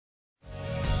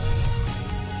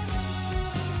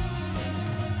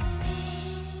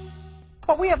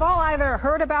Well, we have all either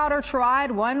heard about or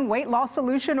tried one weight loss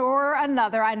solution or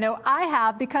another. I know I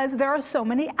have because there are so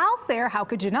many out there. How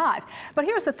could you not? But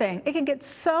here's the thing. It can get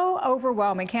so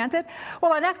overwhelming, can't it?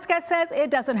 Well, our next guest says it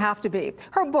doesn't have to be.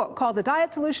 Her book, called The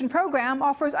Diet Solution Program,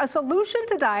 offers a solution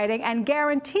to dieting and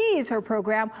guarantees her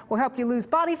program will help you lose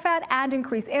body fat and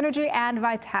increase energy and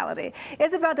vitality.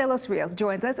 Isabel de los Rios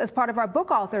joins us as part of our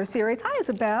book author series. Hi,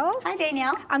 Isabel. Hi,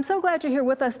 Danielle. I'm so glad you're here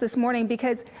with us this morning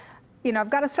because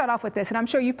I've got to start off with this, and I'm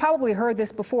sure you've probably heard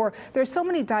this before. There's so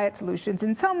many diet solutions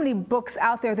and so many books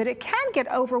out there that it can get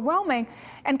overwhelming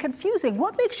and confusing.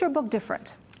 What makes your book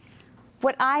different?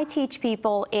 What I teach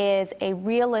people is a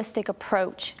realistic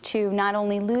approach to not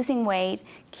only losing weight,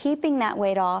 keeping that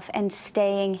weight off, and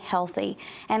staying healthy.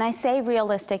 And I say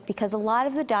realistic because a lot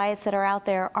of the diets that are out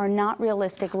there are not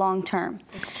realistic long term.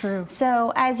 It's true.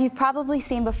 So as you've probably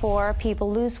seen before,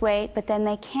 people lose weight, but then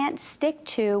they can't stick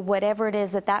to whatever it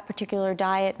is that that particular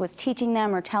diet was teaching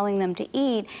them or telling them to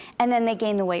eat, and then they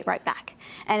gain the weight right back.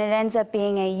 And it ends up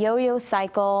being a yo-yo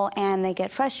cycle, and they get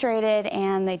frustrated,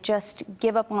 and they just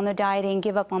give up on the dieting,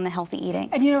 give up on the healthy eating.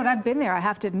 And you know what, I've been there. I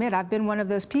have to admit, I've been one of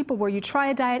those people where you try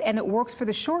a diet and it works for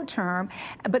the short term,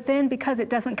 but then because it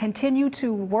doesn't continue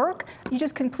to work, you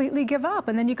just completely give up,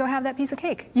 and then you go have that piece of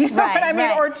cake. You know what I mean?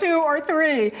 Right. Or two or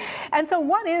three. And so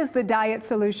what is the diet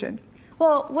solution?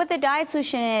 Well, what the diet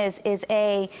solution is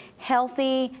a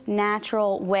healthy,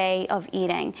 natural way of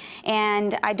eating.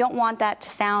 And I don't want that to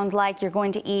sound like you're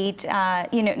going to eat,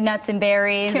 nuts and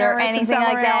berries or anything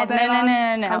like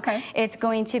that. No. Okay. It's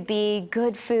going to be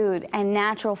good food and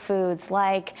natural foods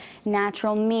like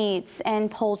natural meats and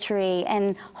poultry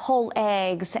and whole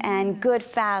eggs and good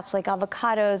fats like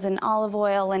avocados and olive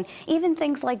oil and even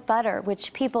things like butter,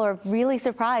 which people are really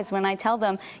surprised when I tell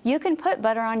them you can put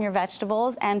butter on your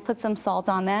vegetables and put some salt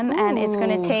on them. Ooh. And it's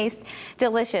going to taste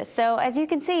delicious. So as you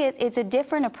can see, it's a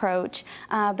different approach,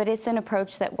 but it's an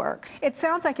approach that works. It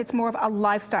sounds like it's more of a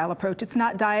lifestyle approach. It's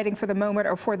not dieting for the moment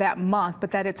or for that month,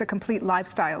 but that it's a complete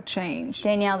lifestyle change.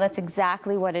 Danielle, that's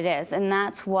exactly what it is. And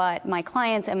that's what my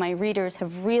clients and my readers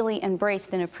have really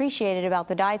embraced and appreciated about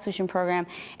the Diet Solution Program,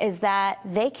 is that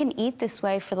they can eat this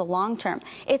way for the long term.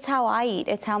 It's how I eat.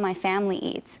 It's how my family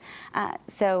eats.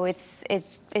 So it's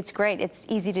great. It's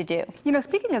easy to do. You know,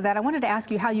 speaking of that, I wanted to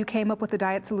ask you how you came up with the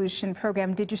Diet Solution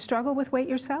Program. Did you struggle with weight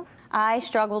yourself? I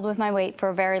struggled with my weight for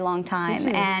a very long time,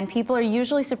 and people are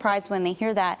usually surprised when they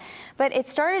hear that. But it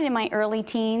started in my early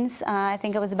teens. I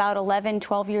think I was about 11,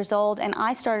 12 years old, and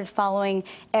I started following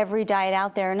every diet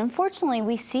out there. And unfortunately,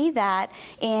 we see that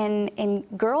in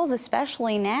girls,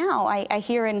 especially now. I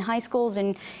hear in high schools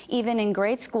and even in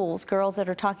grade schools, girls that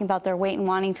are talking about their weight and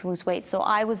wanting to lose weight. So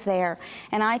I was there,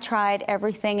 and I tried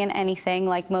everything and anything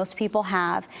like most people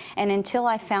have. And until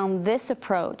I found this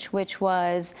approach, which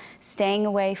was staying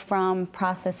away from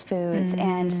processed foods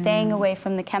and staying away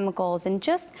from the chemicals and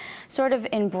just sort of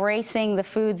embracing the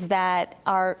foods that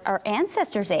our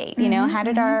ancestors ate. You know, how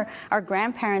did our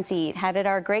grandparents eat? How did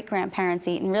our great-grandparents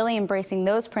eat? And really embracing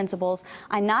those principles,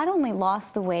 I not only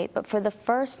lost the weight, but for the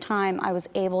first time I was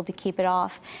able to keep it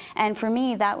off. And for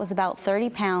me, that was about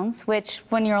 30 pounds, which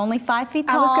when you're only 5 feet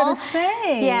tall. I was going to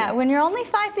say. Yeah, when you're only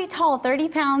 5 feet tall, 30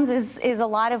 pounds is a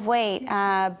lot of weight.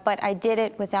 But I did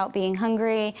it without being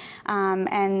hungry,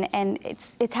 and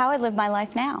it's how I live my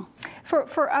life now.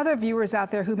 For other viewers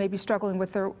out there who may be struggling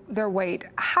with their weight,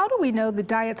 how do we know the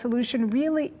diet solution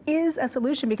really is a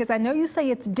solution? Because I know you say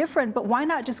it's different, but why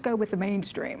not just go with the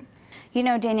mainstream? You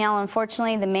know, Danielle,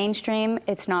 unfortunately, the mainstream,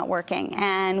 it's not working.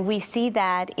 And we see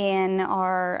that in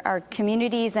our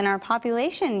communities and our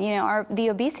population. You know, the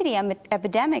obesity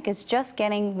epidemic is just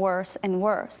getting worse and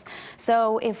worse.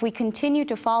 So if we continue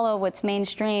to follow what's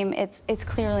mainstream, it's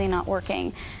clearly not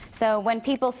working. So when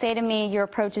people say to me, your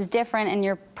approach is different and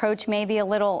your approach may be a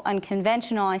little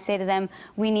unconventional, I say to them,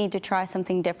 we need to try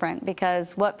something different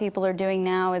because what people are doing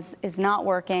now is not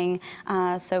working.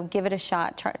 So give it a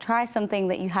shot. Try something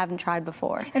that you haven't tried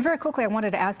before. And very quickly, I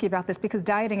wanted to ask you about this because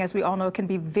dieting, as we all know, can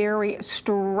be very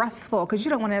stressful because you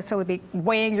don't want to necessarily be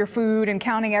weighing your food and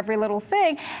counting every little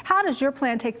thing. How does your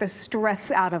plan take the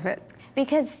stress out of it?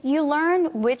 Because you learn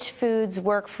which foods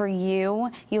work for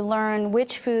you, you learn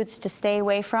which foods to stay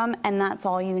away from, and that's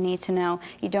all you need to know.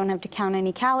 You don't have to count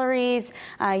any calories,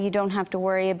 you don't have to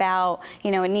worry about,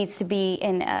 it needs to be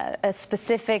in a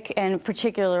specific and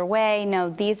particular way. No,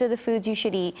 these are the foods you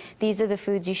should eat, these are the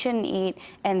foods you shouldn't eat,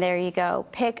 and there you go.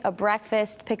 Pick a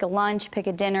breakfast, pick a lunch, pick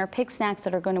a dinner, pick snacks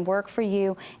that are going to work for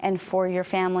you and for your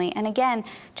family. And again,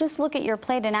 just look at your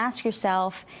plate and ask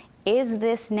yourself, is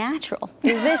this natural?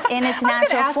 Is this in its I'm gonna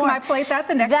natural ask form? my plate that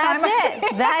the next time.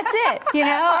 That's it. You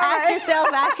know, ask yourself,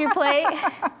 ask your plate.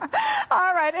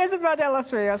 All right, Isabel de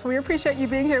los Rios, we appreciate you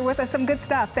being here with us. Some good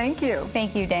stuff. Thank you.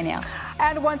 Thank you, Danielle.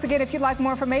 And once again, if you'd like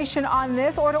more information on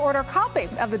this or to order a copy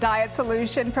of the Diet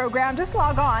Solution Program, just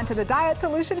log on to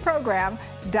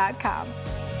thedietsolutionprogram.com.